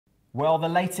Well, the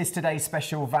latest today's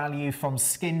special value from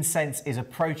Skinsense is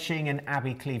approaching, and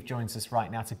Abby Cleve joins us right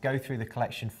now to go through the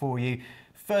collection for you.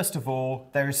 First of all,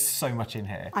 there is so much in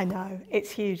here. I know,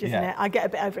 it's huge, isn't it? I get a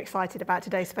bit overexcited about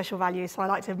today's special value, so I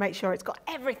like to make sure it's got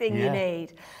everything you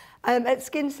need. At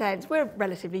Skinsense, we're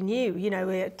relatively new. You know,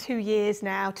 we're 2 years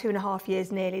now, 2.5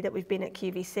 years nearly that we've been at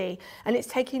QVC, and it's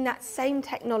taking that same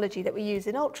technology that we use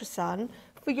in ultrasun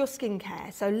for your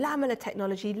skincare. So lamellar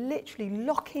technology, literally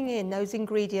locking in those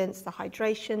ingredients, the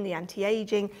hydration, the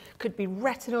anti-aging, could be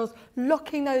retinols,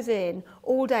 locking those in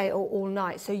all day or all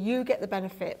night so you get the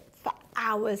benefit for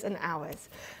hours and hours.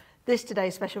 This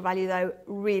today's special value though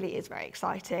really is very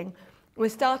exciting. We're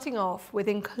starting off with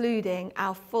including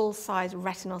our full-size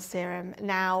retinol serum.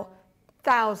 Now,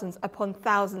 thousands upon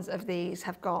thousands of these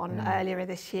have gone earlier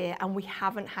this year, and we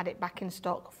haven't had it back in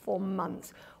stock for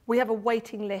months. We have a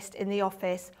waiting list in the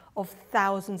office of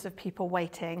thousands of people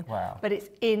waiting, but it's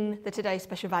in the today's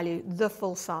special value, the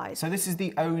full size. So this is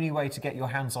the only way to get your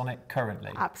hands on it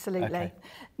currently? Absolutely. Okay.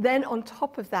 Then on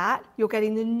top of that, you're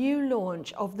getting the new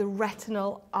launch of the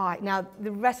Retinol Eye. Now, the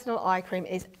Retinol Eye Cream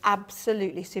is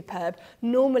absolutely superb.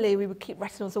 Normally, we would keep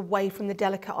retinols away from the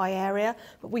delicate eye area,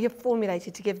 but we have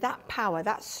formulated to give that power,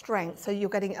 that strength, so you're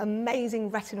getting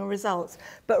amazing retinol results,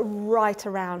 but right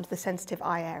around the sensitive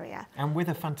eye area. And with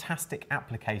a fantastic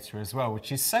applicator as well,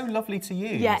 which is so lovely to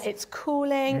use. Yeah, it's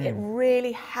cooling, it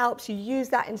really helps. You use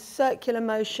that in circular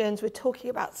motions. We're talking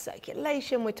about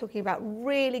circulation, we're talking about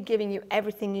really giving you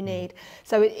everything you need.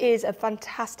 So it is a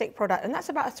fantastic product, and that's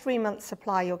about a 3-month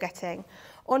supply you're getting.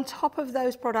 On top of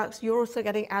those products, you're also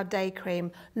getting our day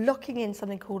cream, locking in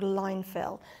something called line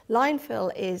fill. Line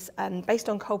fill is based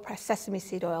on cold pressed sesame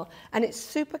seed oil, and it's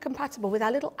super compatible with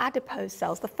our little adipose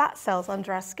cells, the fat cells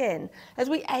under our skin. As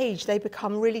we age, they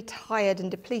become really tired and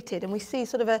depleted, and we see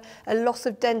sort of a loss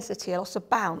of density, a loss of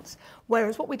bounce.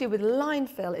 Whereas what we do with line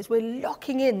fill is we're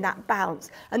locking in that bounce,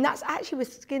 and that's actually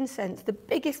with Skinsense. The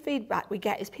biggest feedback we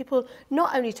get is people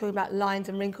not only talking about lines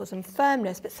and wrinkles and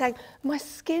firmness, but saying, my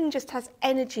skin just has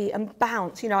energy and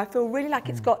bounce. You know, I feel really like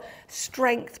it's got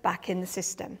strength back in the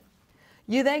system.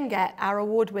 You then get our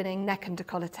award-winning neck and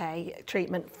décolleté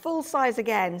treatment, full size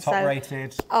again. Top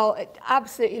rated. Oh,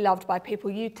 absolutely loved by people.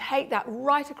 You take that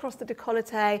right across the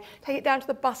décolleté, take it down to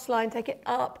the bust line, take it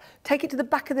up, take it to the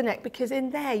back of the neck, because in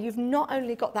there you've not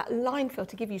only got that line fill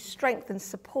to give you strength and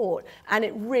support, and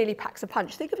it really packs a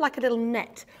punch. Think of like a little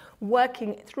net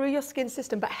working through your skin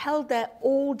system, but held there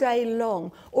all day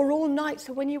long or all night.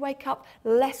 So when you wake up,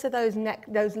 less of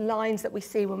those lines that we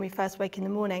see when we first wake in the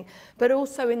morning, but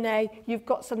also in there, you've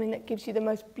got something that gives you the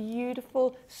most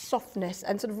beautiful softness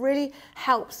and sort of really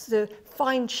helps to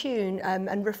fine tune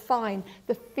and refine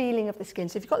the feeling of the skin.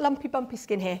 So if you've got lumpy, bumpy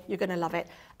skin here, you're gonna love it.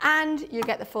 And you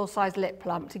get the full size lip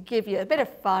plump to give you a bit of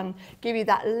fun, give you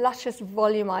that luscious,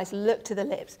 volumized look to the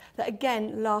lips that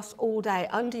again lasts all day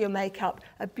under your makeup,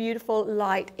 a beautiful,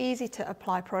 light, easy to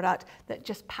apply product that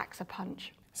just packs a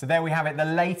punch. So there we have it, the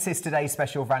latest today's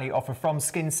special value offer from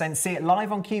Skinsense. See it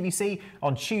live on QVC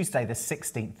on Tuesday, the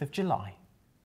 16th of July.